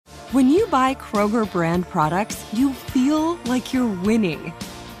When you buy Kroger brand products, you feel like you're winning.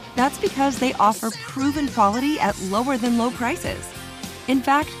 That's because they offer proven quality at lower than low prices. In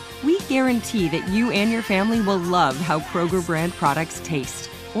fact, we guarantee that you and your family will love how Kroger brand products taste,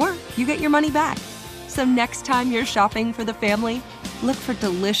 or you get your money back. So next time you're shopping for the family, look for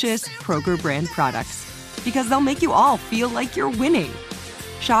delicious Kroger brand products, because they'll make you all feel like you're winning.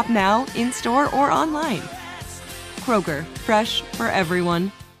 Shop now, in-store, or online. Kroger, fresh for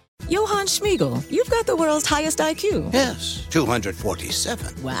everyone. Johann Schmiegel, you've got the world's highest IQ. Yes,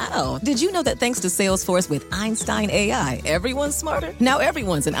 247. Wow. Did you know that thanks to Salesforce with Einstein AI, everyone's smarter? Now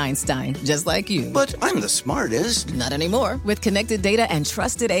everyone's an Einstein, just like you. But I'm the smartest. Not anymore. With connected data and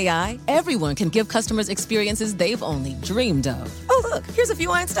trusted AI, everyone can give customers experiences they've only dreamed of. Oh, look, here's a few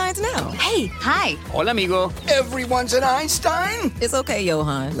Einsteins now. Hey, hi. Hola, amigo. Everyone's an Einstein? It's okay,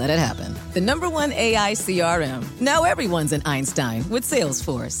 Johann. Let it happen. The #1 AI CRM. Now everyone's an Einstein with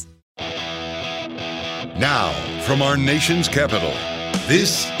Salesforce. Now, from our nation's capital,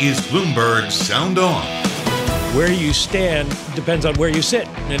 this is Bloomberg Sound On. Where you stand depends on where you sit.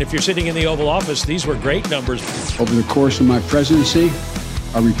 And if you're sitting in the Oval Office, these were great numbers. Over the course of my presidency,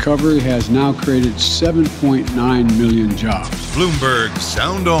 our recovery has now created 7.9 million jobs. Bloomberg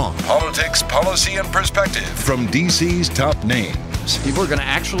Sound On. Politics, policy, and perspective from D.C.'s top names. People are going to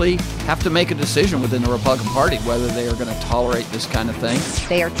actually have to make a decision within the Republican Party whether they are going to tolerate this kind of thing.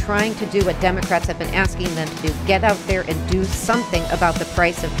 They are trying to do what Democrats have been asking them to do, get out there and do something about the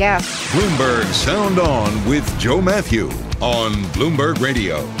price of gas. Bloomberg Sound On with Joe Matthew on Bloomberg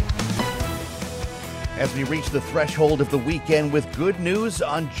Radio. As we reach the threshold of the weekend with good news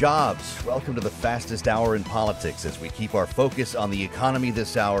on jobs. Welcome to the fastest hour in politics as we keep our focus on the economy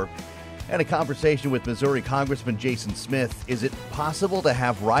this hour. And a conversation with Missouri Congressman Jason Smith. Is it possible to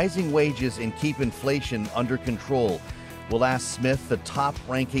have rising wages and keep inflation under control? We'll ask Smith, the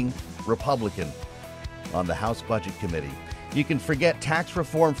top-ranking Republican on the House Budget Committee. You can forget tax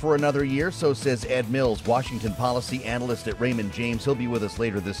reform for another year, so says Ed Mills, Washington policy analyst at Raymond James. He'll be with us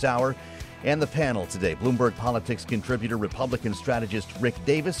later this hour. And the panel today, Bloomberg Politics contributor, Republican strategist Rick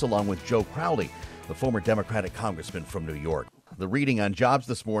Davis, along with Joe Crowley, the former Democratic congressman from New York. The reading on jobs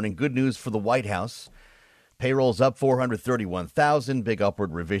this morning, good news for the White House. Payrolls up 431,000, big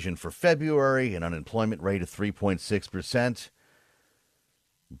upward revision for February, an unemployment rate of 3.6%.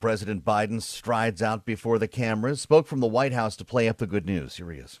 President Biden strides out before the cameras, spoke from the White House to play up the good news.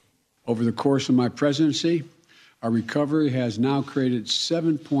 Here he is. Over the course of my presidency, our recovery has now created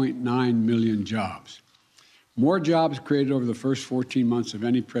 7.9 million jobs. More jobs created over the first 14 months of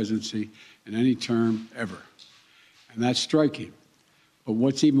any presidency in any term ever. And that's striking. But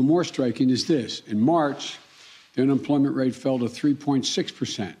what's even more striking is this. In March, the unemployment rate fell to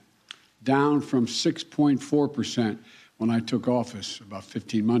 3.6%, down from 6.4% when I took office about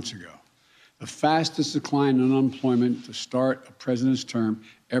 15 months ago. The fastest decline in unemployment to start a president's term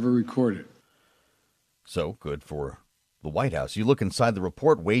ever recorded. So good for the White House. You look inside the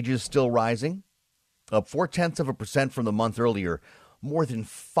report, wages still rising, up 0.4% from the month earlier, more than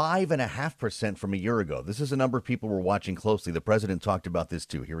 5.5% from a year ago. This is a number people were watching closely. The president talked about this,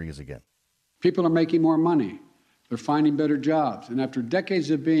 too. Here he is again. People are making more money. They're finding better jobs. And after decades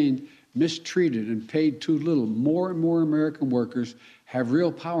of being mistreated and paid too little, more and more American workers have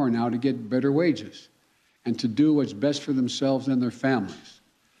real power now to get better wages and to do what's best for themselves and their families.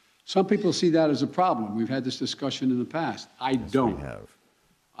 Some people see that as a problem. We've had this discussion in the past. I don't.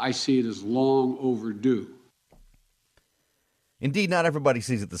 I see it as long overdue. Indeed, not everybody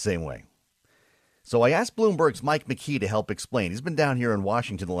sees it the same way. So I asked Bloomberg's Mike McKee to help explain. He's been down here in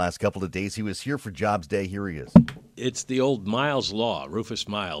Washington the last couple of days. He was here for Jobs Day. Here he is. It's the old Miles law. Rufus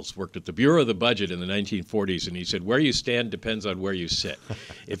Miles worked at the Bureau of the Budget in the 1940s, and he said, where you stand depends on where you sit.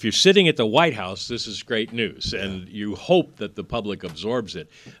 If you're sitting at the White House, this is great news, and you hope that the public absorbs it,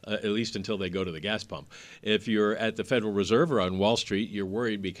 at least until they go to the gas pump. If you're at the Federal Reserve or on Wall Street, you're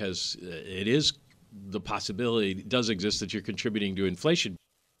worried because it is the possibility does exist that you're contributing to inflation.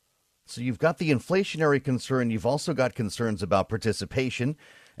 So you've got the inflationary concern. You've also got concerns about participation,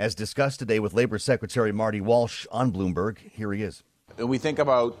 as discussed today with Labor Secretary Marty Walsh on Bloomberg. Here he is. We think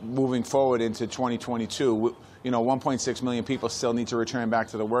about moving forward into 2022. 1.6 million people still need to return back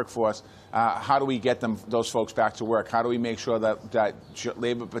to the workforce. How do we get those folks back to work? How do we make sure that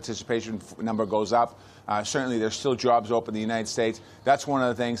labor participation number goes up? Certainly, there's still jobs open in the United States. That's one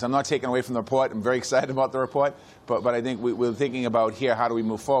of the things. I'm not taking away from the report. I'm very excited about the report. But I think we're thinking about here, how do we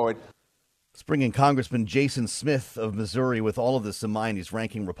move forward? Let's bring in Congressman Jason Smith of Missouri. With all of this in mind, he's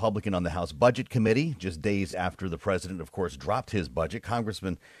ranking Republican on the House Budget Committee, just days after the president, of course, dropped his budget.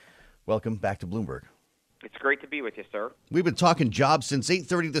 Congressman, welcome back to Bloomberg. It's great to be with you, sir. We've been talking jobs since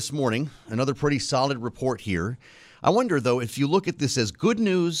 8:30 this morning. Another pretty solid report here. I wonder, though, if you look at this as good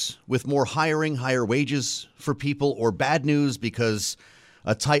news with more hiring, higher wages for people, or bad news because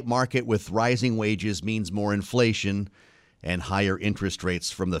a tight market with rising wages means more inflation and higher interest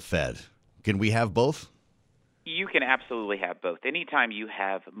rates from the Fed. Can we have both? You can absolutely have both. Anytime you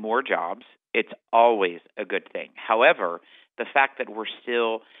have more jobs, it's always a good thing. However, the fact that we're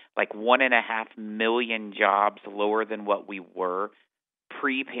still like 1.5 million jobs lower than what we were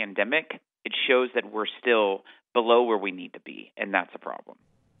pre-pandemic, it shows that we're still below where we need to be, and that's a problem.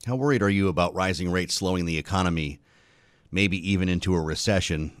 How worried are you about rising rates slowing the economy, maybe even into a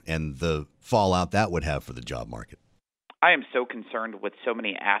recession, and the fallout that would have for the job market? I am so concerned with so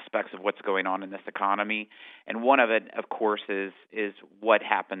many aspects of what's going on in this economy, and one of it, of course, is what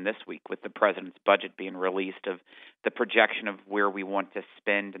happened this week with the president's budget being released, of the projection of where we want to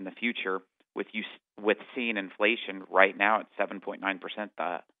spend in the future, with seeing inflation right now at 7.9%,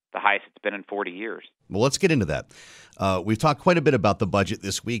 the highest it's been in 40 years. Well, let's get into that. We've talked quite a bit about the budget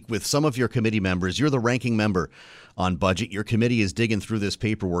this week with some of your committee members. You're the ranking member on budget. Your committee is digging through this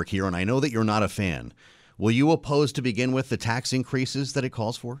paperwork here, and I know that you're not a fan. Will you oppose, to begin with, the tax increases that it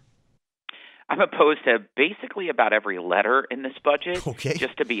calls for? I'm opposed to basically about every letter in this budget,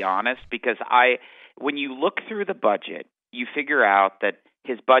 just to be honest, because when you look through the budget, you figure out that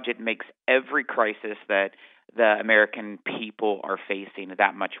his budget makes every crisis that the American people are facing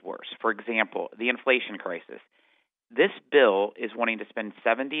that much worse. For example, the inflation crisis. This bill is wanting to spend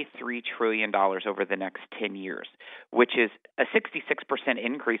 $73 trillion over the next 10 years, which is a 66%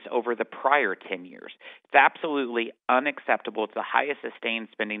 increase over the prior 10 years. It's absolutely unacceptable. It's the highest sustained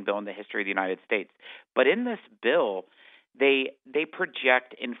spending bill in the history of the United States. But in this bill, they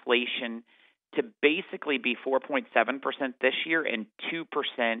project inflation to basically be 4.7% this year and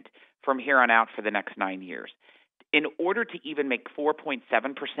 2% from here on out for the next 9 years. In order to even make 4.7%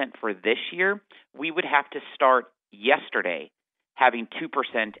 for this year, we would have to start yesterday having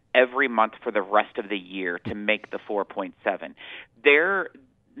 2% every month for the rest of the year to make the 4.7.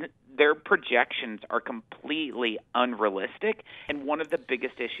 Their projections are completely unrealistic, and one of the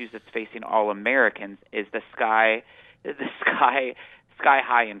biggest issues that's facing all Americans is the sky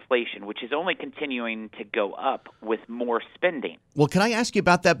high inflation, which is only continuing to go up with more spending. Well, can I ask you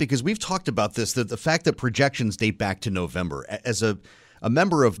about that? Because we've talked about this, that the fact that projections date back to November. As a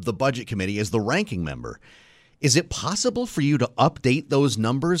member of the Budget Committee, as the ranking member, is it possible for you to update those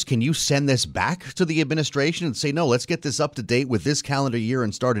numbers? Can you send this back to the administration and say, no, let's get this up to date with this calendar year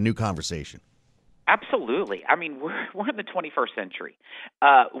and start a new conversation? Absolutely. I mean, we're in the 21st century.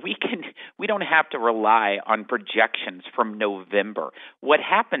 We don't have to rely on projections from November. What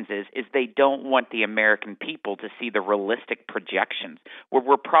happens is they don't want the American people to see the realistic projections, where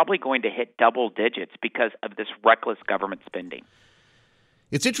we're probably going to hit double digits because of this reckless government spending.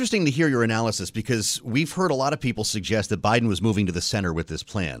 It's interesting to hear your analysis, because we've heard a lot of people suggest that Biden was moving to the center with this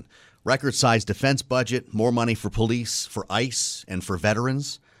plan. Record-sized defense budget, more money for police, for ICE, and for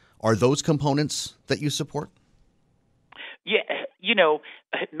veterans. Are those components that you support? Yeah,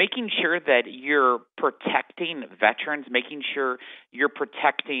 making sure that you're protecting veterans, making sure you're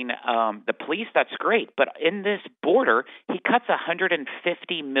protecting the police, that's great. But in this border, he cuts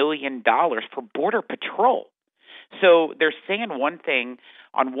 $150 million for Border Patrol. So they're saying one thing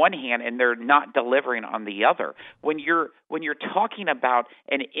on one hand, and they're not delivering on the other. When you're talking about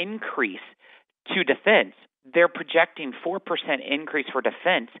an increase to defense, they're projecting 4% increase for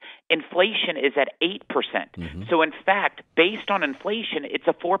defense. Inflation is at 8%. Mm-hmm. So in fact, based on inflation, it's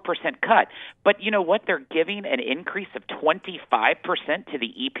a 4% cut. But you know what? They're giving an increase of 25% to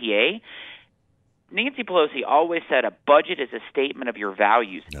the EPA. Nancy Pelosi always said a budget is a statement of your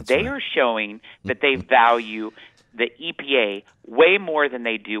values. They are showing that they value the EPA way more than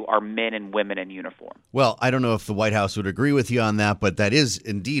they do our men and women in uniform. Well, I don't know if the White House would agree with you on that, but that is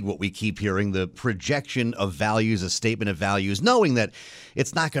indeed what we keep hearing, the projection of values, a statement of values, knowing that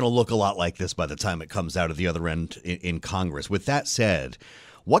it's not going to look a lot like this by the time it comes out of the other end in Congress. With that said,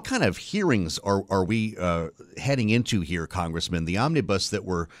 what kind of hearings are we heading into here, Congressman? The omnibus that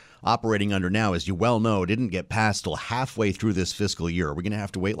we're operating under now, as you well know, didn't get passed till halfway through this fiscal year. Are we going to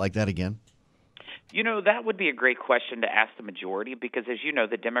have to wait like that again? You know, that would be a great question to ask the majority, because as you know,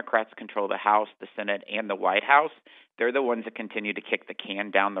 the Democrats control the House, the Senate, and the White House. They're the ones that continue to kick the can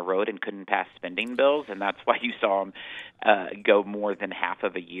down the road and couldn't pass spending bills, and that's why you saw them go more than half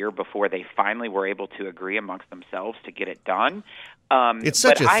of a year before they finally were able to agree amongst themselves to get it done. It's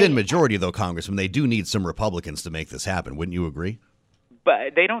such a thin majority, though, Congressman. They do need some Republicans to make this happen. Wouldn't you agree?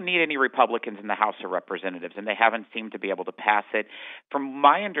 But they don't need any Republicans in the House of Representatives, and they haven't seemed to be able to pass it. From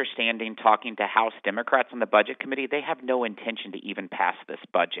my understanding, talking to House Democrats on the Budget Committee, they have no intention to even pass this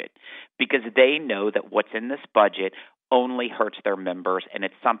budget because they know that what's in this budget only hurts their members, and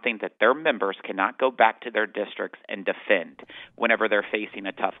it's something that their members cannot go back to their districts and defend whenever they're facing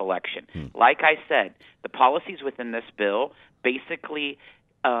a tough election. Like I said, the policies within this bill basically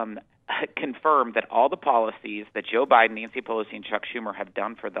confirm that all the policies that Joe Biden, Nancy Pelosi, and Chuck Schumer have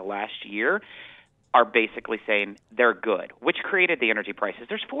done for the last year are basically saying they're good, which created the energy prices.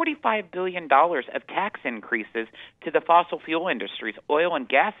 There's $45 billion of tax increases to the fossil fuel industries, oil and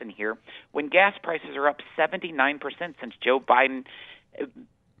gas in here, when gas prices are up 79% since Joe Biden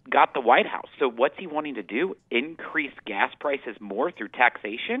got the White House. So what's he wanting to do? Increase gas prices more through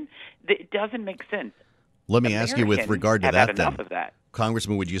taxation? It doesn't make sense. Let me ask you with regard to that then. Of that.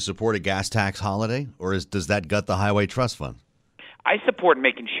 Congressman, would you support a gas tax holiday, or does that gut the Highway Trust Fund? I support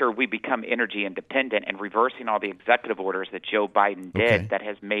making sure we become energy independent and reversing all the executive orders that Joe Biden did that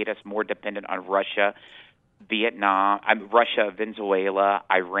has made us more dependent on Russia, Venezuela,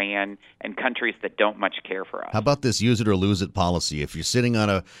 Iran, and countries that don't much care for us. How about this use it or lose it policy? If you're sitting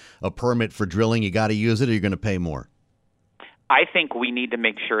on a permit for drilling, you got to use it or you're going to pay more. I think we need to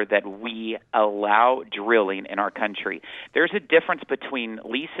make sure that we allow drilling in our country. There's a difference between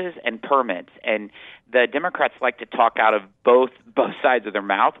leases and permits, and the Democrats like to talk out of both sides of their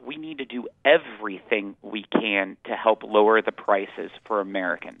mouth. We need to do everything we can to help lower the prices for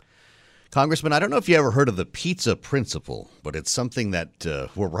Americans. Congressman, I don't know if you ever heard of the pizza principle, but it's something that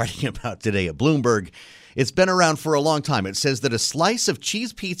we're writing about today at Bloomberg. It's been around for a long time. It says that a slice of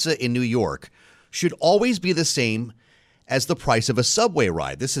cheese pizza in New York should always be the same as the price of a subway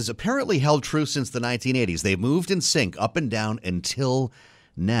ride. This has apparently held true since the 1980s. They've moved in sync up and down until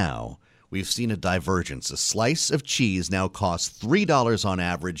now. We've seen a divergence. A slice of cheese now costs $3 on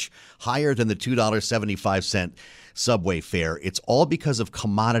average, higher than the $2.75 subway fare. It's all because of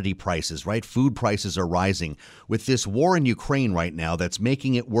commodity prices, right? Food prices are rising. With this war in Ukraine right now, that's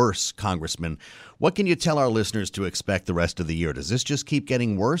making it worse, Congressman. What can you tell our listeners to expect the rest of the year? Does this just keep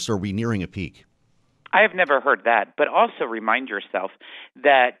getting worse, or are we nearing a peak? I have never heard that, but also remind yourself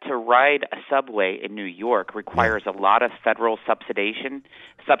that to ride a subway in New York requires a lot of federal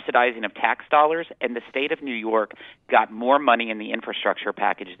subsidizing of tax dollars, and the state of New York got more money in the infrastructure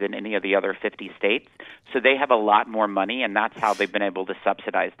package than any of the other 50 states. So they have a lot more money, and that's how they've been able to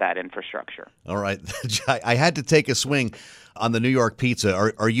subsidize that infrastructure. All right. I had to take a swing on the New York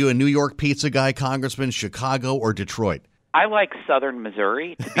pizza. Are you a New York pizza guy, Congressman, Chicago, or Detroit? I like southern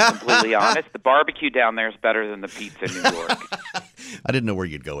Missouri, to be completely honest. The barbecue down there is better than the pizza in New York. I didn't know where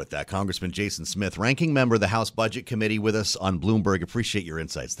you'd go with that. Congressman Jason Smith, ranking member of the House Budget Committee, with us on Bloomberg. Appreciate your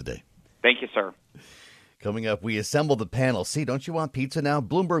insights today. Thank you, sir. Coming up, we assemble the panel. See, don't you want pizza now?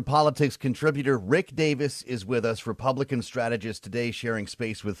 Bloomberg Politics contributor Rick Davis is with us, Republican strategist, today sharing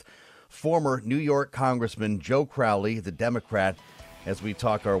space with former New York Congressman Joe Crowley, the Democrat, as we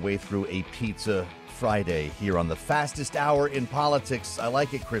talk our way through a Pizza Friday here on the fastest hour in politics. I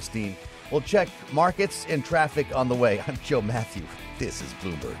like it, Christine. We'll check markets and traffic on the way. I'm Joe Matthew. This is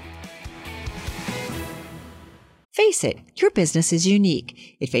Bloomberg. Face it, your business is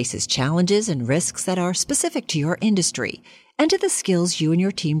unique. It faces challenges and risks that are specific to your industry and to the skills you and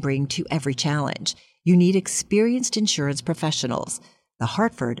your team bring to every challenge. You need experienced insurance professionals. The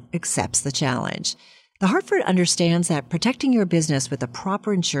Hartford accepts the challenge. The Hartford understands that protecting your business with the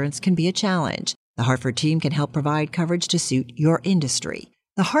proper insurance can be a challenge. The Hartford team can help provide coverage to suit your industry.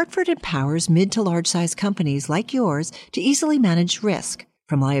 The Hartford empowers mid to large-size companies like yours to easily manage risk,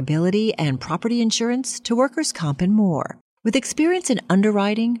 from liability and property insurance to workers' comp and more. With experience in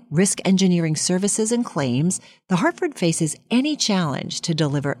underwriting, risk engineering services, and claims, the Hartford faces any challenge to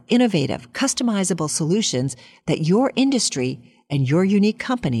deliver innovative, customizable solutions that your industry and your unique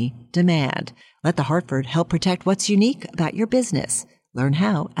company demand. Let the Hartford help protect what's unique about your business. Learn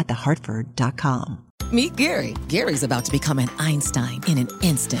how at thehartford.com. Meet Gary. Gary's about to become an Einstein in an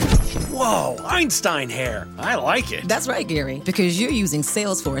instant. Whoa, Einstein hair. I like it. That's right, Gary, because you're using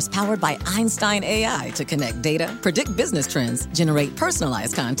Salesforce powered by Einstein AI to connect data, predict business trends, generate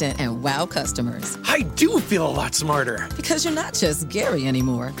personalized content, and wow customers. I do feel a lot smarter. Because you're not just Gary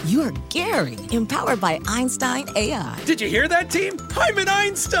anymore. You're Gary, empowered by Einstein AI. Did you hear that, team? I'm an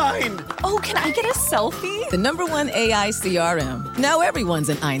Einstein. Oh, can I get a selfie? The #1 AI CRM. Now everyone's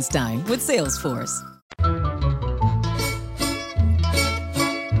an Einstein with Salesforce.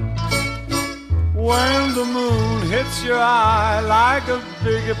 When the moon hits your eye like a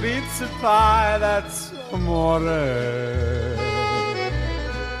big pizza pie, that's amore.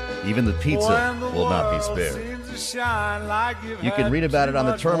 Even the pizza will not be spared. You can read about it on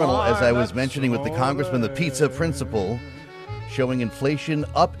the terminal, as I was mentioning with the congressman, the pizza principle, showing inflation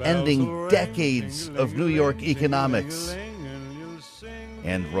upending decades of New York economics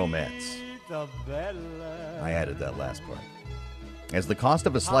and romance. I added that last part. As the cost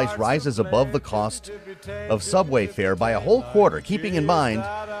of a slice rises above the cost of Subway fare by a whole quarter, keeping in mind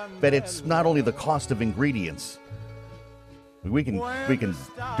that it's not only the cost of ingredients. We can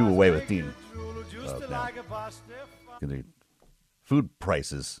do away with the food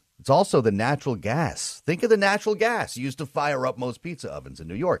prices. It's also the natural gas. Think of the natural gas used to fire up most pizza ovens in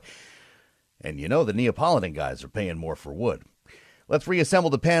New York. And you know the Neapolitan guys are paying more for wood. Let's reassemble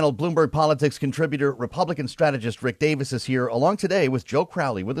the panel. Bloomberg Politics contributor, Republican strategist Rick Davis is here, along today with Joe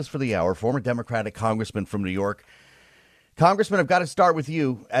Crowley, with us for the hour, former Democratic congressman from New York. Congressman, I've got to start with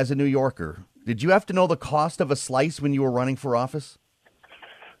you as a New Yorker. Did you have to know the cost of a slice when you were running for office?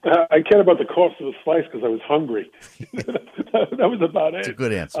 I cared about the cost of a slice because I was hungry. That was about it. It's a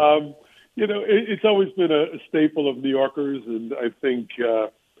good answer. It's always been a staple of New Yorkers, and I think,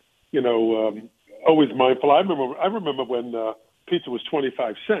 always mindful. I remember when pizza was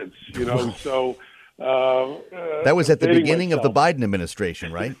 25 cents, so... that was at the beginning of the Biden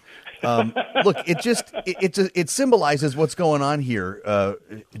administration, right? Look, it symbolizes what's going on here.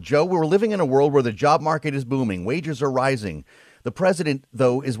 Joe, we're living in a world where the job market is booming. Wages are rising. The president,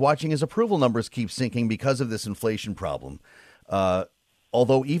 though, is watching his approval numbers keep sinking because of this inflation problem.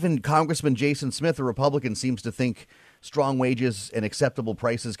 Although even Congressman Jason Smith, a Republican, seems to think strong wages and acceptable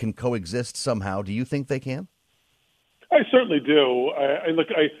prices can coexist somehow. Do you think they can? I certainly do.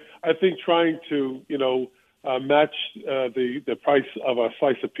 I think trying to, match the price of a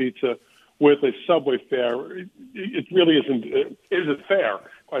slice of pizza with a Subway fare, it really isn't fair,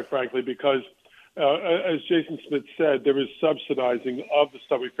 quite frankly, because as Jason Smith said, there is subsidizing of the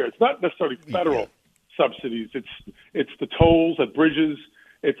Subway fare. It's not necessarily federal subsidies. It's the tolls at bridges.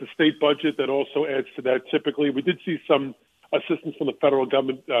 It's a state budget that also adds to that. Typically, we did see some assistance from the federal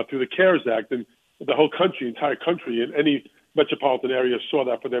government through the CARES Act, and the whole country, entire country, and any metropolitan area saw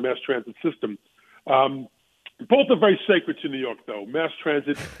that for their mass transit system. Both are very sacred to New York, though, mass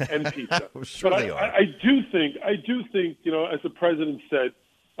transit and pizza. Sure but they are. I do think, as the president said,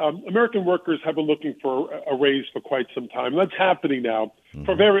 American workers have been looking for a raise for quite some time. That's happening now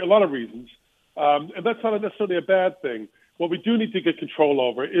for a lot of reasons, and that's not necessarily a bad thing. What we do need to get control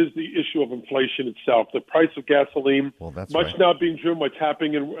over is the issue of inflation itself. The price of gasoline, now being driven what's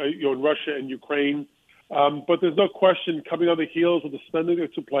happening in Russia and Ukraine. But there's no question, coming on the heels of the spending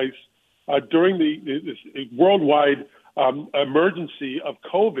that took place during this worldwide emergency of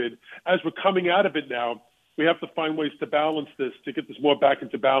COVID, as we're coming out of it now, we have to find ways to balance this, to get this more back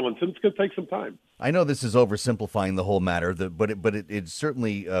into balance, and it's going to take some time. I know this is oversimplifying the whole matter, but it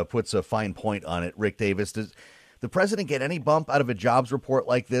certainly puts a fine point on it. Rick Davis, does the president get any bump out of a jobs report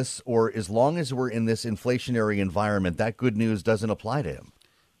like this, or as long as we're in this inflationary environment, that good news doesn't apply to him?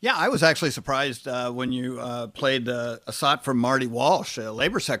 Yeah, I was actually surprised when you played a shot from Marty Walsh,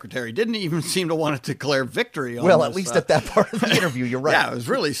 Labor Secretary. Didn't even seem to want to declare victory on Well, at least at that part of the interview, you're right. Yeah, it was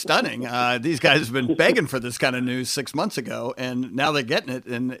really stunning. These guys have been begging for this kind of news 6 months ago, and now they're getting it.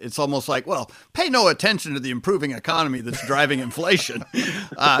 And it's almost like, well, pay no attention to the improving economy that's driving inflation.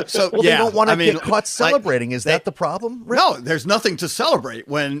 They don't want to get caught celebrating. Is that the problem, Rick? No, there's nothing to celebrate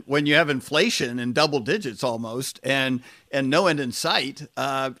when you have inflation in double digits almost, and no end in sight.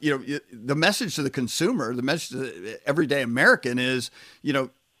 The message to the consumer, the message to the everyday American is,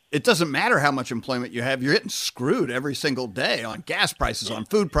 it doesn't matter how much employment you have. You're getting screwed every single day on gas prices, on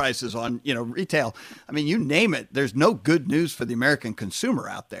food prices, on, retail. I mean, you name it. There's no good news for the American consumer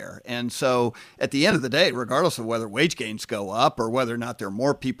out there. And so at the end of the day, regardless of whether wage gains go up or whether or not there are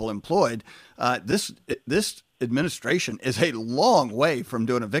more people employed, this administration is a long way from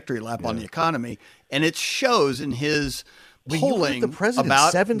doing a victory lap on the economy. And it shows in his polling the president,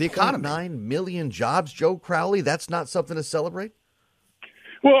 about the economy. 7.9 million jobs, Joe Crowley. That's not something to celebrate?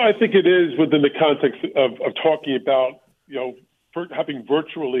 Well, I think it is within the context of talking about, having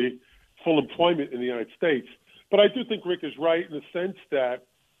virtually full employment in the United States. But I do think Rick is right in the sense that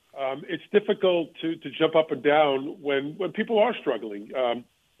it's difficult to jump up and down when people are struggling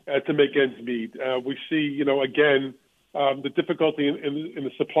to make ends meet. We see, again, the difficulty in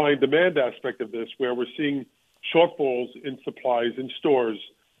the supply and demand aspect of this, where we're seeing shortfalls in supplies in stores,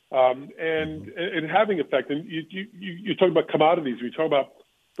 and having effect. And you talk about commodities. We talk about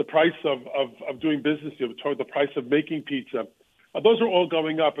the price of doing business. You talk about the price of making pizza. Those are all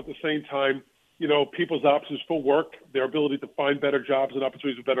going up at the same time. People's options for work, their ability to find better jobs and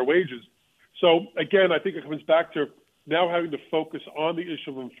opportunities with better wages. So again, I think it comes back to now having to focus on the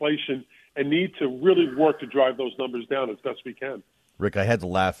issue of inflation and need to really work to drive those numbers down as best we can. Rick, I had to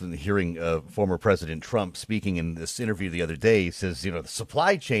laugh in hearing former President Trump speaking in this interview the other day. He says, the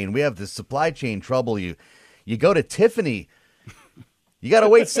supply chain, we have this supply chain trouble. You go to Tiffany, you got to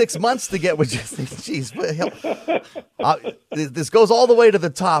wait 6 months to get what you think. Geez, this goes all the way to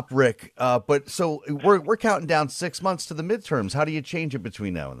the top, Rick. But so we're counting down 6 months to the midterms. How do you change it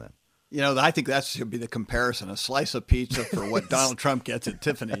between now and then? I think that should be the comparison: a slice of pizza for what Donald Trump gets at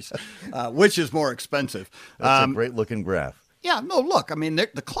Tiffany's, which is more expensive. That's a great looking graph. Yeah, no, look, I mean, the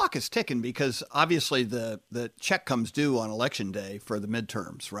clock is ticking because obviously the check comes due on election day for the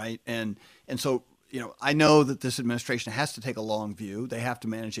midterms, right? And so, I know that this administration has to take a long view. They have to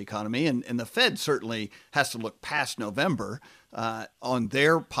manage the economy, and the Fed certainly has to look past November on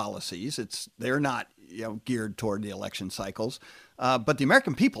their policies. They're not geared toward the election cycles, but the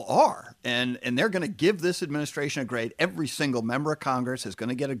American people are, and they're going to give this administration a grade. Every single member of Congress is going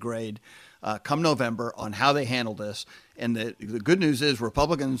to get a grade come November on how they handle this. And the good news is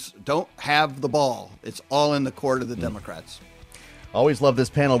Republicans don't have the ball. It's all in the court of the Democrats. Always love this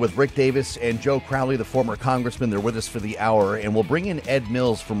panel with Rick Davis and Joe Crowley, the former congressman. They're with us for the hour. And we'll bring in Ed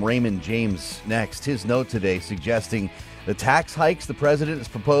Mills from Raymond James next. His note today suggesting the tax hikes the president is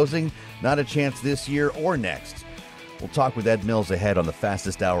proposing, not a chance this year or next. We'll talk with Ed Mills ahead on the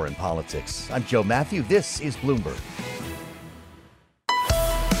fastest hour in politics. I'm Joe Matthew. This is Bloomberg.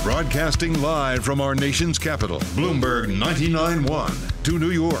 Broadcasting live from our nation's capital, Bloomberg 99.1. To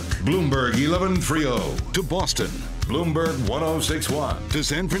New York, Bloomberg 1130. To Boston, Bloomberg 1061. To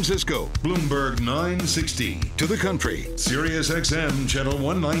San Francisco, Bloomberg 960. To the country, Sirius XM Channel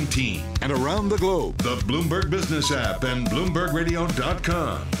 119. And around the globe, the Bloomberg Business app and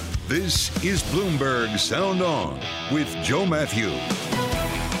BloombergRadio.com. This is Bloomberg Sound On with Joe Matthew.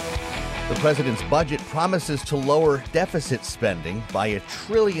 The president's budget promises to lower deficit spending by $1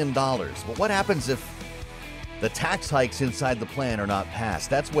 trillion. But what happens if the tax hikes inside the plan are not passed?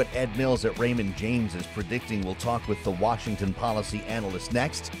 That's what Ed Mills at Raymond James is predicting. We'll talk with the Washington policy analyst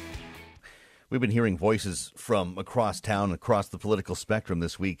next. We've been hearing voices from across town, across the political spectrum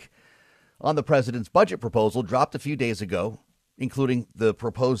this week on the president's budget proposal dropped a few days ago, including the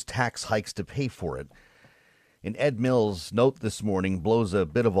proposed tax hikes to pay for it. And Ed Mills' note this morning blows a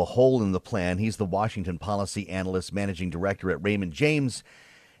bit of a hole in the plan. He's the Washington policy analyst, managing director at Raymond James.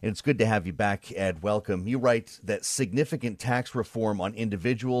 And it's good to have you back, Ed. Welcome. You write that significant tax reform on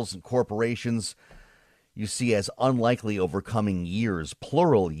individuals and corporations you see as unlikely over coming years,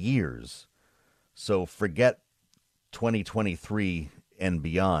 plural years. So forget 2023 and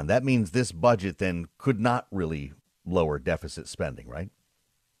beyond. That means this budget then could not really lower deficit spending, right?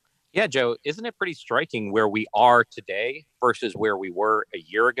 Yeah, Joe, isn't it pretty striking where we are today versus where we were a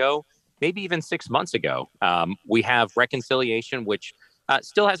year ago, maybe even 6 months ago? We have reconciliation, which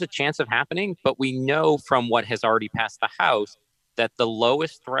still has a chance of happening, but we know from what has already passed the House that the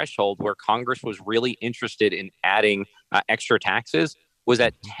lowest threshold where Congress was really interested in adding extra taxes was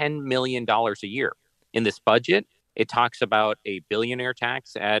at $10 million a year. In this budget, it talks about a billionaire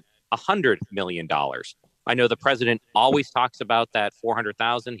tax at $100 million. I know the president always talks about that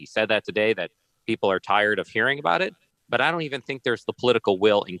 $400,000. He said that today, that people are tired of hearing about it. But I don't even think there's the political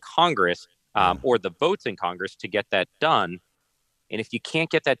will in Congress or the votes in Congress to get that done. And if you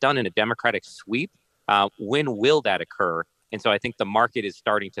can't get that done in a Democratic sweep, when will that occur? And so I think the market is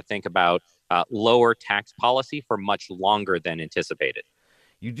starting to think about lower tax policy for much longer than anticipated.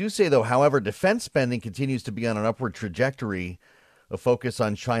 You do say, though, however, defense spending continues to be on an upward trajectory. A focus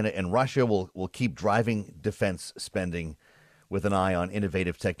on China and Russia will keep driving defense spending with an eye on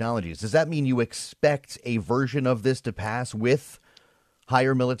innovative technologies. Does that mean you expect a version of this to pass with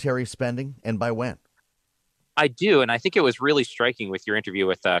higher military spending, and by when? I do, and I think it was really striking with your interview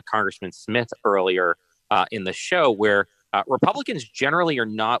with Congressman Smith earlier in the show, where Republicans generally are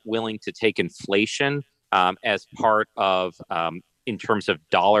not willing to take inflation as part of, in terms of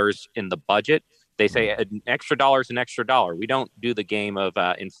dollars in the budget. They say an extra dollar is an extra dollar. We don't do the game of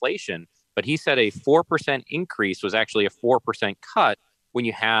inflation. But he said a 4% increase was actually a 4% cut when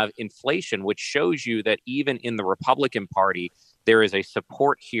you have inflation, which shows you that even in the Republican Party, there is a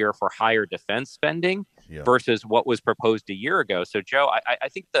support here for higher defense spending versus what was proposed a year ago. So, Joe, I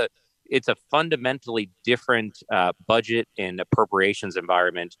think it's a fundamentally different budget and appropriations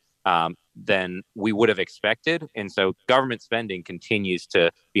environment than we would have expected. And so government spending continues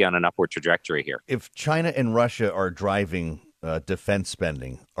to be on an upward trajectory here. If China and Russia are driving defense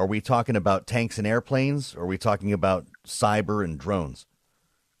spending, are we talking about tanks and airplanes? Or are we talking about cyber and drones?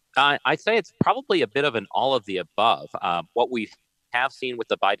 I'd say it's probably a bit of an all of the above. What we have seen with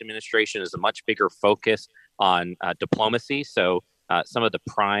the Biden administration is a much bigger focus on diplomacy. So some of the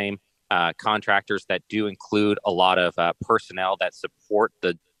prime contractors that do include a lot of personnel that support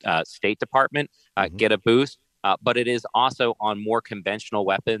the State Department get a boost. But it is also on more conventional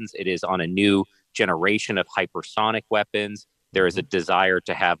weapons. It is on a new generation of hypersonic weapons. There is a desire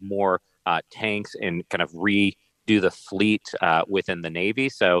to have more tanks and kind of redo the fleet within the Navy.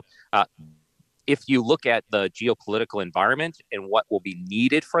 So if you look at the geopolitical environment and what will be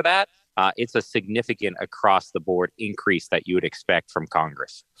needed for that, it's a significant across the board increase that you would expect from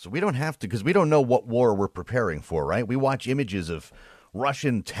Congress. So we don't have to, because we don't know what war we're preparing for, right? We watch images of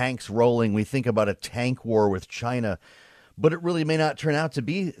Russian tanks rolling. We think about a tank war with China, but it really may not turn out to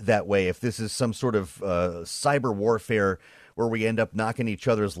be that way if this is some sort of cyber warfare where we end up knocking each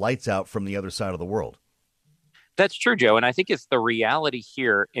other's lights out from the other side of the world. That's true, Joe. And I think it's the reality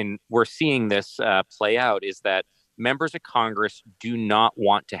here, and we're seeing this play out, is that members of Congress do not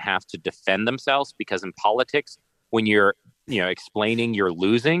want to have to defend themselves, because in politics, when you're explaining, you're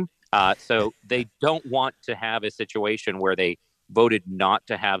losing. So they don't want to have a situation where they voted not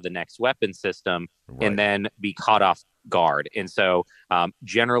to have the next weapon system and then be caught off guard. And so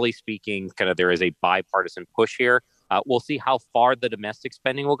generally speaking, kind of there is a bipartisan push here. We'll see how far the domestic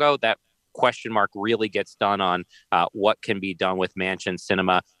spending will go. That question mark really gets done on what can be done with Manchin,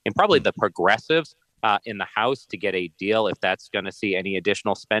 Sinema, and probably the progressives in the House to get a deal if that's going to see any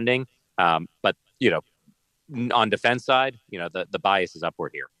additional spending. But, on defense side, the bias is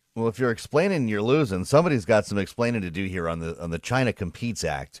upward here. Well, if you're explaining, you're losing. Somebody's got some explaining to do here on the China Competes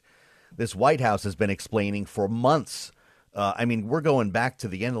Act. This White House has been explaining for months. We're going back to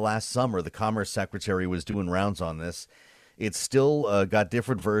the end of last summer. The Commerce Secretary was doing rounds on this. It's still got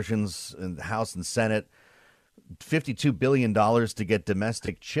different versions in the House and Senate. $52 billion to get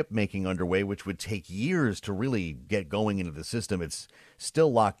domestic chip making underway, which would take years to really get going into the system. It's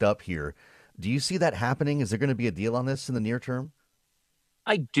still locked up here. Do you see that happening? Is there going to be a deal on this in the near term?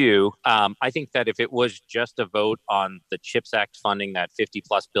 I do. I think that if it was just a vote on the CHIPS Act funding, that $50+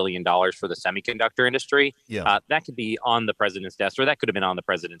 billion for the semiconductor industry, that could be on the president's desk, or that could have been on the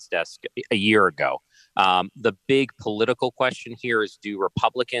president's desk a year ago. The big political question here is, do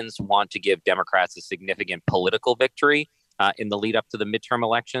Republicans want to give Democrats a significant political victory in the lead up to the midterm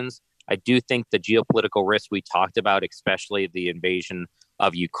elections? I do think the geopolitical risk we talked about, especially the invasion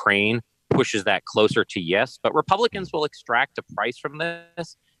of Ukraine, pushes that closer to yes, but Republicans will extract a price from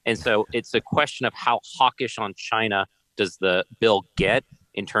this. And so it's a question of how hawkish on China does the bill get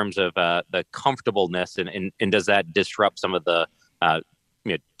in terms of the comfortableness, and does that disrupt some of the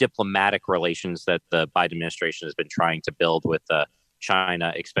diplomatic relations that the Biden administration has been trying to build with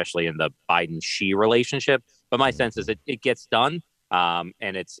China, especially in the Biden-Xi relationship. But my sense is it gets done,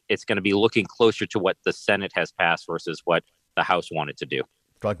 and it's going to be looking closer to what the Senate has passed versus what the House wanted to do.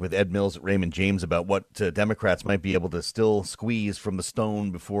 Talking with Ed Mills at Raymond James about what Democrats might be able to still squeeze from the stone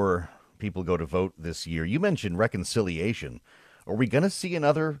before people go to vote this year. You mentioned reconciliation. Are we going to see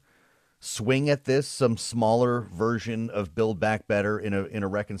another swing at this, some smaller version of Build Back Better in a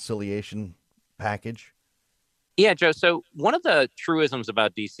reconciliation package? Yeah, Joe. So one of the truisms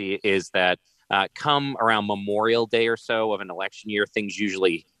about D.C. is that come around Memorial Day or so of an election year, things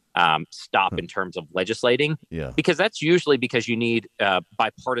usually stop in terms of legislating, because that's usually because you need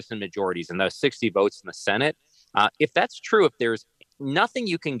bipartisan majorities and those 60 votes in the Senate. If that's true, if there's nothing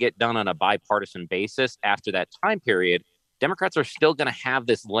you can get done on a bipartisan basis after that time period, Democrats are still going to have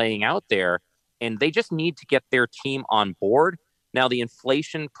this laying out there, and they just need to get their team on board. Now, the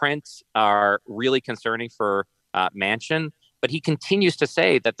inflation prints are really concerning for Manchin, but he continues to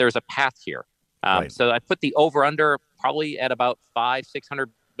say that there's a path here. So I put the over-under probably at about $600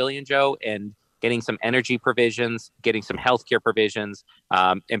 billion, Joe, and getting some energy provisions, getting some healthcare provisions,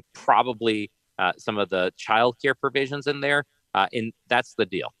 and probably some of the childcare provisions in there. And that's the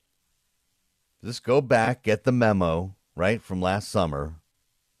deal. Just go back, get the memo, right, from last summer,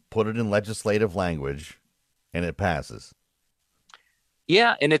 put it in legislative language, and it passes.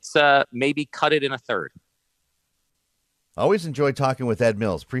 Yeah, and it's maybe cut it in a third. Always enjoy talking with Ed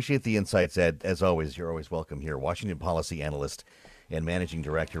Mills. Appreciate the insights, Ed. As always, you're always welcome here. Washington policy analyst and managing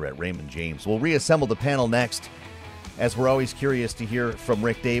director at Raymond James. We'll reassemble the panel next, as we're always curious to hear from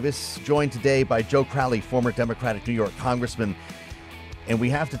Rick Davis, joined today by Joe Crowley, former Democratic New York congressman. And we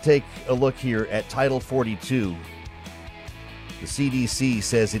have to take a look here at Title 42. The CDC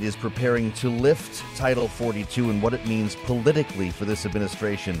says it is preparing to lift Title 42 and what it means politically for this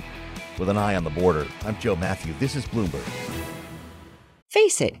administration, with an eye on the border. I'm Joe Matthew. This is Bloomberg.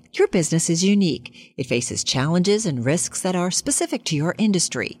 Face it, your business is unique. It faces challenges and risks that are specific to your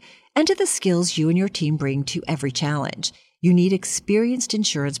industry and to the skills you and your team bring to every challenge. You need experienced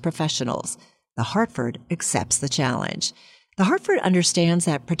insurance professionals. The Hartford accepts the challenge. The Hartford understands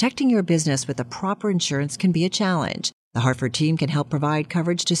that protecting your business with the proper insurance can be a challenge. The Hartford team can help provide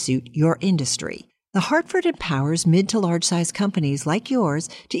coverage to suit your industry. The Hartford empowers mid to large-size companies like yours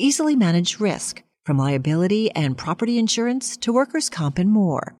to easily manage risk, from liability and property insurance to workers' comp and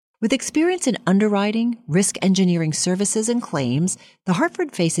more. With experience in underwriting, risk engineering services, and claims, The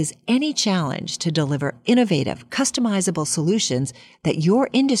Hartford faces any challenge to deliver innovative, customizable solutions that your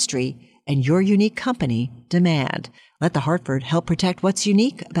industry and your unique company demand. Let The Hartford help protect what's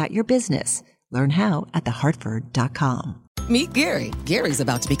unique about your business. Learn how at thehartford.com. Meet Gary. Gary's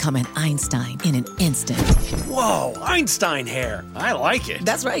about to become an Einstein in an instant. Whoa, Einstein hair. I like it.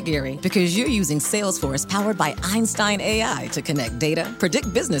 That's right, Gary, because you're using Salesforce powered by Einstein AI to connect data,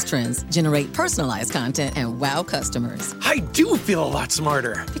 predict business trends, generate personalized content, and wow customers. I do feel a lot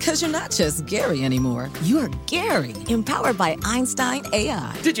smarter. Because you're not just Gary anymore. You're Gary, empowered by Einstein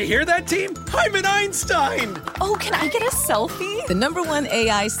AI. Did you hear that, team? I'm an Einstein. Oh, can I get a selfie? The #1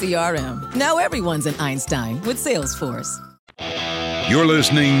 AI CRM. Now everyone's an Einstein with Salesforce. You're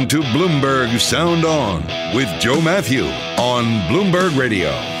listening to Bloomberg Sound On with Joe Matthew on Bloomberg Radio.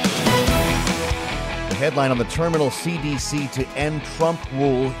 The headline on the terminal: CDC to end Trump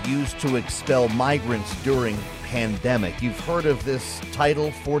rule used to expel migrants during pandemic. You've heard of this Title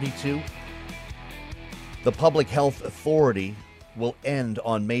 42? The Public Health Authority will end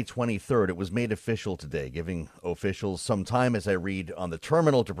on May 23rd. It was made official today, giving officials some time, as I read, on the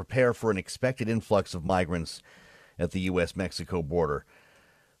terminal to prepare for an expected influx of migrants at the U.S.-Mexico border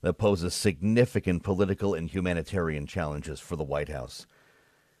that poses significant political and humanitarian challenges for the White House.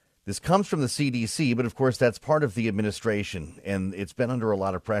 This comes from the CDC, but of course that's part of the administration, and it's been under a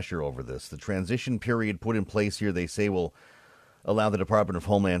lot of pressure over this. The transition period put in place here, they say, will allow the Department of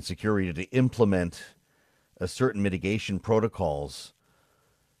Homeland Security to implement certain mitigation protocols,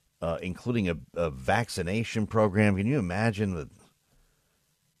 including a vaccination program. Can you imagine the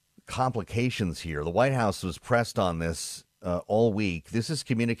complications here? The White House was pressed on this all week. This is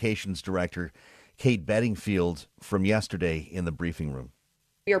Communications Director Kate Bedingfield from yesterday in the briefing room.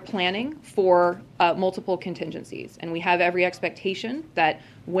 We are planning for multiple contingencies, and we have every expectation that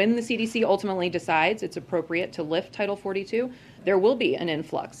when the CDC ultimately decides it's appropriate to lift Title 42, there will be an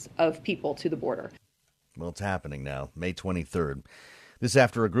influx of people to the border. Well, it's happening now, May 23rd. This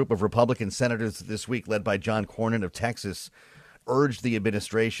after a group of Republican senators this week, led by John Cornyn of Texas, urged the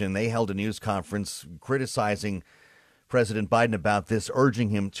administration. They held a news conference criticizing President Biden about this, urging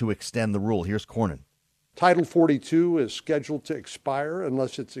him to extend the rule. Here's Cornyn. Title 42 is scheduled to expire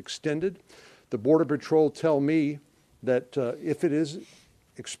unless it's extended. The Border Patrol tell me that if it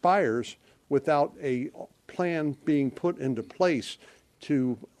expires without a plan being put into place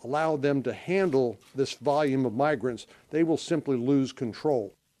to allow them to handle this volume of migrants, they will simply lose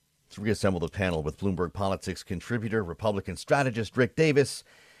control. Let's reassemble the panel with Bloomberg Politics contributor, Republican strategist Rick Davis,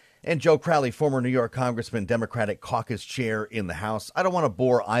 and Joe Crowley, former New York Congressman, Democratic caucus chair in the House. I don't want to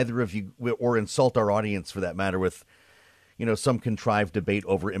bore either of you or insult our audience, for that matter, with some contrived debate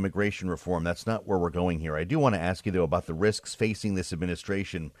over immigration reform. That's not where we're going here. I do want to ask you, though, about the risks facing this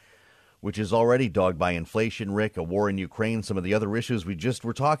administration, which is already dogged by inflation, Rick, a war in Ukraine, some of the other issues we just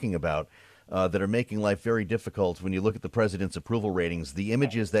were talking about that are making life very difficult. When you look at the president's approval ratings, the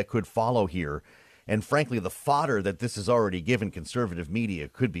images that could follow here, and frankly, the fodder that this has already given conservative media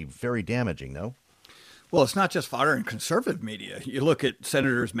could be very damaging, no? Well, it's not just fodder in conservative media. You look at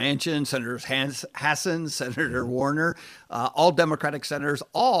Senators Manchin, Senators Hassan, Senator Warner, all Democratic senators,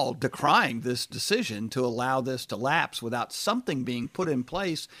 all decrying this decision to allow this to lapse without something being put in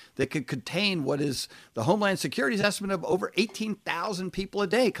place that could contain what is the Homeland Security's estimate of over 18,000 people a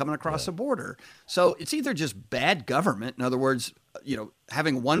day coming across the border. So it's either just bad government, in other words,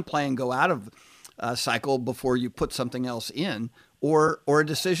 having one plan go out of cycle before you put something else in, or a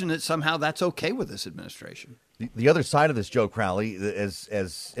decision that somehow that's okay with this administration. The other side of this, Joe Crowley,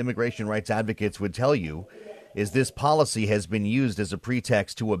 as immigration rights advocates would tell you, is this policy has been used as a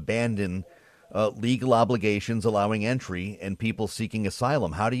pretext to abandon legal obligations allowing entry and people seeking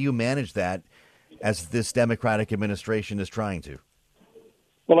asylum. How do you manage that as this Democratic administration is trying to?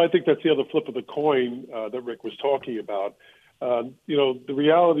 Well, I think that's the other flip of the coin that Rick was talking about. The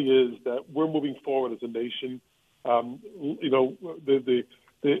reality is that we're moving forward as a nation.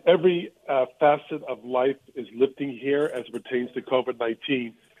 Every facet of life is lifting here as it pertains to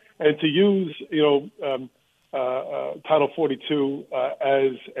COVID-19, and to use Title 42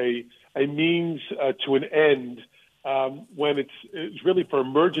 as a means to an end when it's really for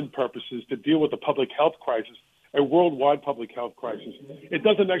emergent purposes to deal with the public health crisis, a worldwide public health crisis. It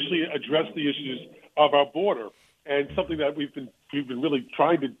doesn't actually address the issues of our border, and something that we've been really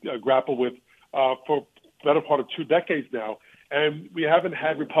trying to grapple with for the better part of 2 decades now, and we haven't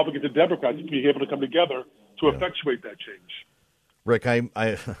had Republicans and Democrats being able to come together to effectuate that change. Rick,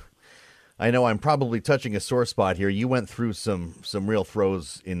 I know I'm probably touching a sore spot here. You went through some real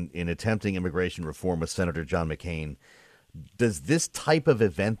throes in attempting immigration reform with Senator John McCain. Does this type of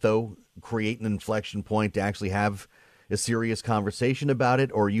event, though, create an inflection point to actually have a serious conversation about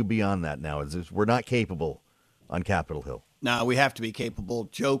it, or are you beyond that now? We're not capable on Capitol Hill? No, we have to be capable.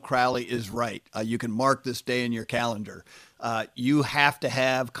 Joe Crowley is right. You can mark this day in your calendar. You have to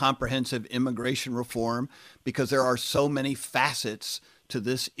have comprehensive immigration reform because there are so many facets to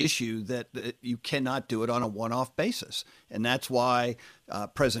this issue that you cannot do it on a one-off basis. And that's why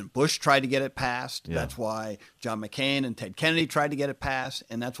President Bush tried to get it passed. Yeah. That's why John McCain and Ted Kennedy tried to get it passed.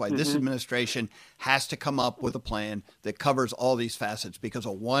 And that's why this administration has to come up with a plan that covers all these facets, because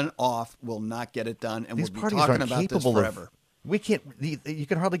a one-off will not get it done. And these we'll be parties talking aren't about this capable forever. We can't. You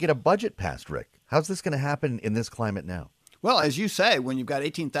can hardly get a budget passed, Rick. How's this going to happen in this climate now? Well, as you say, when you've got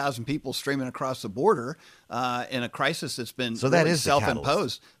 18,000 people streaming across the border in a crisis that's been that is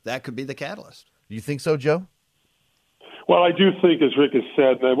self-imposed, that could be the catalyst. Do you think so, Joe? Well, I do think, as Rick has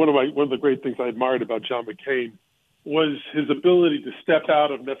said, that one of the great things I admired about John McCain was his ability to step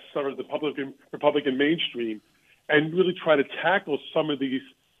out of necessarily the Republican mainstream and really try to tackle some of these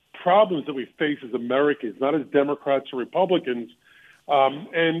problems that we face as Americans, not as Democrats or Republicans.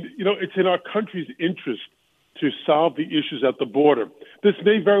 And, it's in our country's interest to solve the issues at the border. This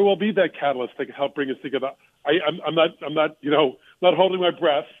may very well be that catalyst that can help bring us together. I'm not holding my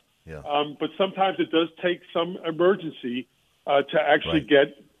breath, but sometimes it does take some emergency to actually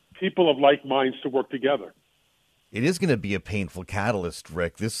get people of like minds to work together. It is going to be a painful catalyst,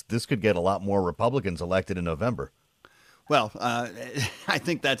 Rick. This could get a lot more Republicans elected in November. Well, I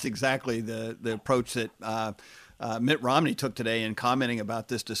think that's exactly the approach that Mitt Romney took today in commenting about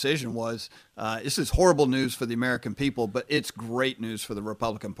this decision was, this is horrible news for the American people, but it's great news for the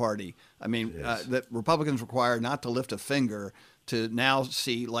Republican Party. I mean, that Republicans require not to lift a finger to now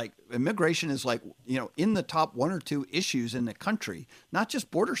see, like, immigration is in the top 1 or 2 issues in the country, not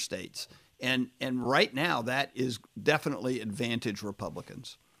just border states. And right now, that is definitely advantage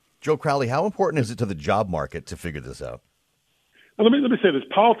Republicans. Joe Crowley, how important is it to the job market to figure this out? Let me say this.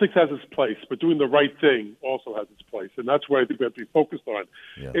 Politics has its place, but doing the right thing also has its place. And that's where I think we have to be focused on.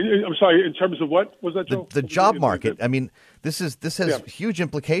 Yeah. I'm sorry, in terms of what was that, Joe? The job market. I mean, this has huge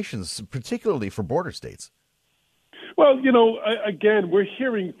implications, particularly for border states. Well, again, we're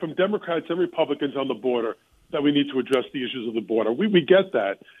hearing from Democrats and Republicans on the border that we need to address the issues of the border. We get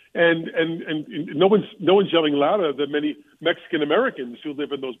that. And no one's yelling louder than many Mexican Americans who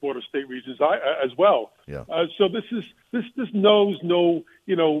live in those border state regions as well. Yeah. So this knows no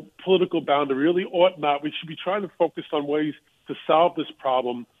political boundary. Really ought not. We should be trying to focus on ways to solve this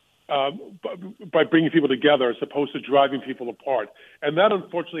problem by bringing people together as opposed to driving people apart. And that,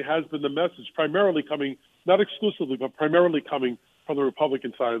 unfortunately, has been the message, primarily coming, not exclusively, but primarily coming from the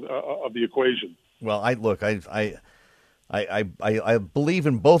Republican side of the equation. Well, I believe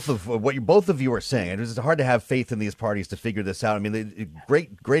in both of what both of you are saying. It's hard to have faith in these parties to figure this out. I mean, the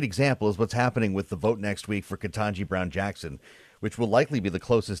great example is what's happening with the vote next week for Ketanji Brown Jackson, which will likely be the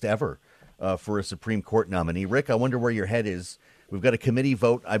closest ever for a Supreme Court nominee. Rick, I wonder where your head is. We've got a committee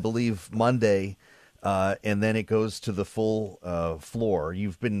vote, I believe, Monday, and then it goes to the full floor.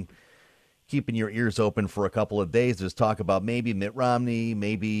 You've been keeping your ears open for a couple of days. There's talk about maybe Mitt Romney,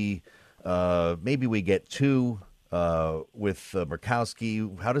 maybe we get 2. With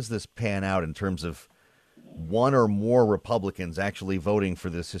Murkowski. How does this pan out in terms of 1 or more Republicans actually voting for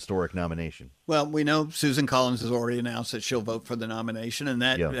this historic nomination? Well, we know Susan Collins has already announced that she'll vote for the nomination, and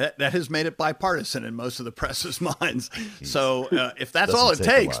that has made it bipartisan in most of the press's minds. Jeez. So if that's all it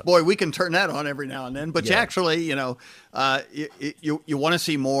takes, boy, we can turn that on every now and then. But you actually, you want to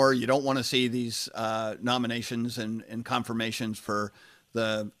see more. You don't want to see these nominations and confirmations for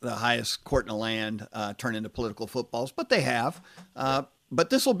the highest court in the land turn into political footballs, but they have. But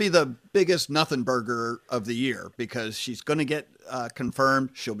this will be the biggest nothing burger of the year because she's going to get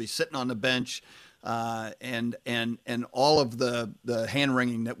confirmed. She'll be sitting on the bench, and all of the hand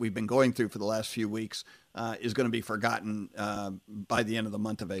wringing that we've been going through for the last few weeks is going to be forgotten by the end of the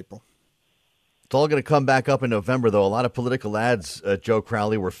month of April. It's all going to come back up in November, though. A lot of political ads, Joe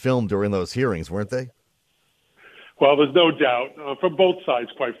Crowley, were filmed during those hearings, weren't they? Well, there's no doubt from both sides,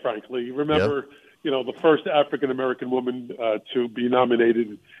 quite frankly. Remember, the first African-American woman to be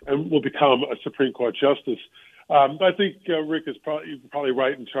nominated and will become a Supreme Court justice. I think Rick is probably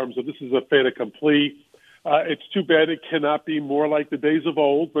right in terms of this is a fait accompli. It's too bad it cannot be more like the days of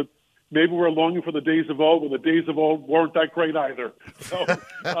old, but maybe we're longing for the days of old when the days of old weren't that great either. So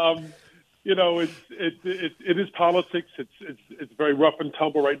it is politics. It's very rough and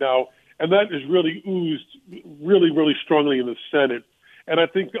tumble right now, and that is really oozed really strongly in the Senate. And I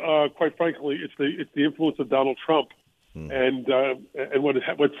think, quite frankly, it's the influence of Donald Trump and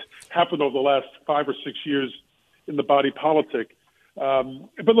what's happened over the last 5 or 6 years in the body politic.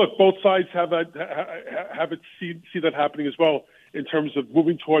 But look, both sides have see that happening as well in terms of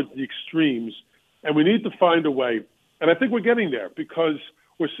moving towards the extremes, and we need to find a way. And I think we're getting there because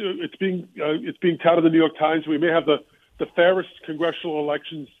it's being touted in the New York Times. We may have the fairest congressional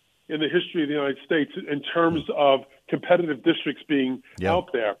elections in the history of the United States in terms of competitive districts being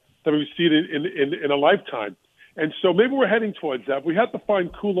out there that we've seen in a lifetime. And so maybe we're heading towards that. We have to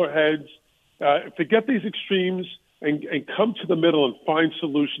find cooler heads, forget these extremes, and come to the middle and find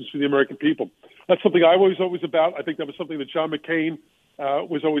solutions for the American people. That's something I was always about. I think that was something that John McCain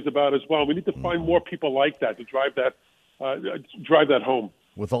was always about as well. We need to find more people like that to drive that home.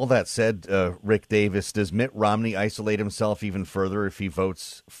 With all that said, Rick Davis, does Mitt Romney isolate himself even further if he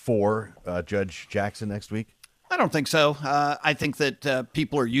votes for Judge Jackson next week? I don't think so. I think that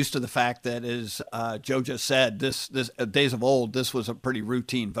people are used to the fact that, as Joe just said, this days of old, this was a pretty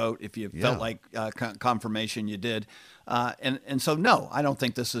routine vote. If you felt like confirmation, you did. And so, no, I don't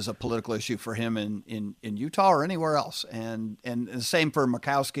think this is a political issue for him in Utah or anywhere else. And the same for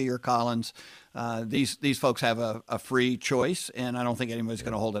Murkowski or Collins. These folks have a free choice, and I don't think anybody's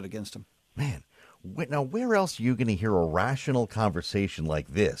going to hold it against them. Man, now where else are you going to hear a rational conversation like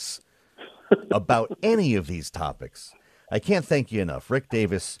this about any of these topics? I can't thank you enough. Rick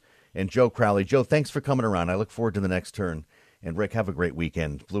Davis and Joe Crowley. Joe, thanks for coming around. I look forward to the next turn. And Rick, have a great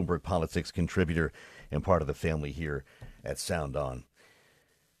weekend. Bloomberg Politics contributor and part of the family here at Sound On.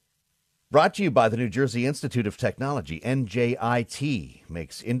 Brought to you by the New Jersey Institute of Technology. NJIT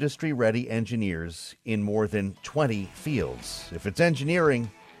makes industry-ready engineers in more than 20 fields. If it's engineering,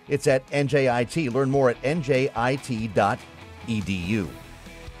 it's at NJIT. Learn more at njit.edu.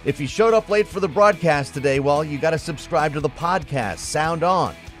 If you showed up late for the broadcast today, well, you got to subscribe to the podcast, Sound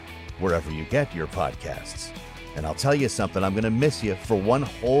On, wherever you get your podcasts. And I'll tell you something, I'm going to miss you for one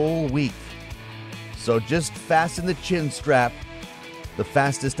whole week. So just fasten the chin strap. The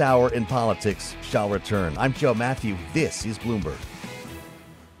fastest hour in politics shall return. I'm Joe Matthew. This is Bloomberg.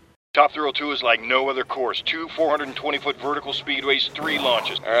 Top Thrill 2 is like no other course. 2 420-foot vertical speedways, 3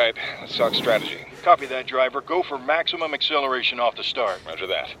 launches. All right, let's talk strategy. Copy that, driver. Go for maximum acceleration off the start. Roger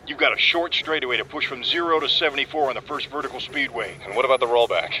that. You've got a short straightaway to push from 0 to 74 on the first vertical speedway. And what about the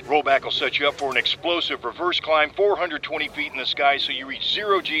rollback? Rollback will set you up for an explosive reverse climb 420 feet in the sky so you reach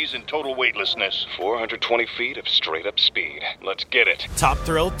 0 G's in total weightlessness. 420 feet of straight-up speed. Let's get it. Top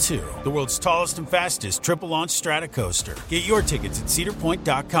Thrill 2, the world's tallest and fastest triple-launch stratocoaster. Get your tickets at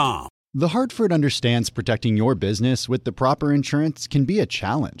cedarpoint.com. The Hartford understands protecting your business with the proper insurance can be a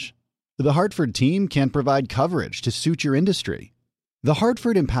challenge. The Hartford team can provide coverage to suit your industry. The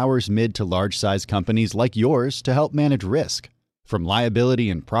Hartford empowers mid to large-size companies like yours to help manage risk, from liability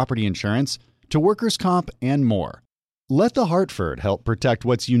and property insurance to workers' comp and more. Let The Hartford help protect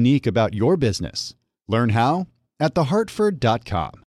what's unique about your business. Learn how at thehartford.com.